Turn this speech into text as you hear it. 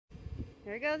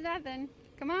There goes nothing.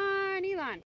 Come on,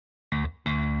 Elon.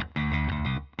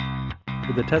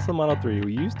 With the Tesla Model 3,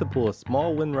 we used to pull a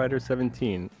small Windrider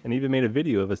 17 and even made a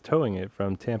video of us towing it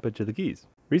from Tampa to the Keys.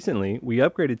 Recently, we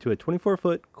upgraded to a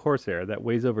 24-foot Corsair that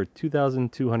weighs over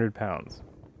 2,200 pounds.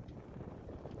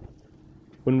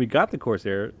 When we got the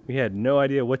Corsair, we had no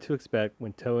idea what to expect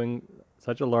when towing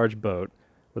such a large boat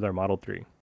with our Model 3.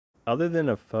 Other than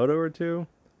a photo or two,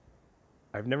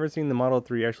 I've never seen the Model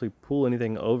 3 actually pull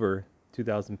anything over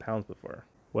 2,000 pounds before.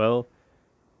 Well,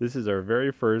 this is our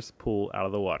very first pull out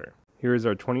of the water. Here is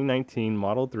our 2019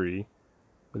 Model 3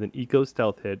 with an Eco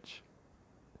Stealth hitch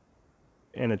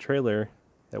and a trailer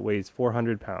that weighs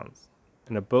 400 pounds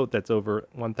and a boat that's over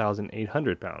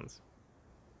 1,800 pounds.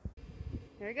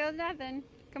 There goes nothing.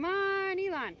 Come on,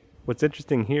 Elon. What's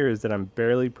interesting here is that I'm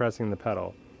barely pressing the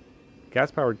pedal.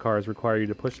 Gas-powered cars require you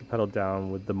to push the pedal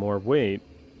down with the more weight.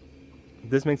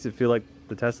 This makes it feel like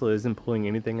the Tesla isn't pulling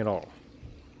anything at all.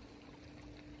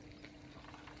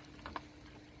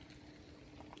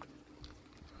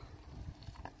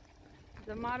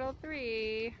 The Model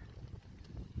 3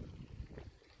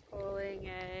 pulling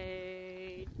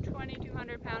a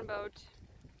 2,200 pound boat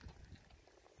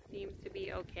seems to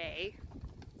be okay.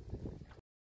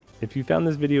 If you found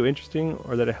this video interesting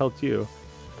or that it helped you,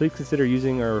 please consider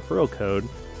using our referral code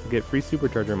to get free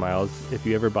supercharger miles if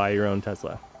you ever buy your own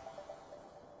Tesla.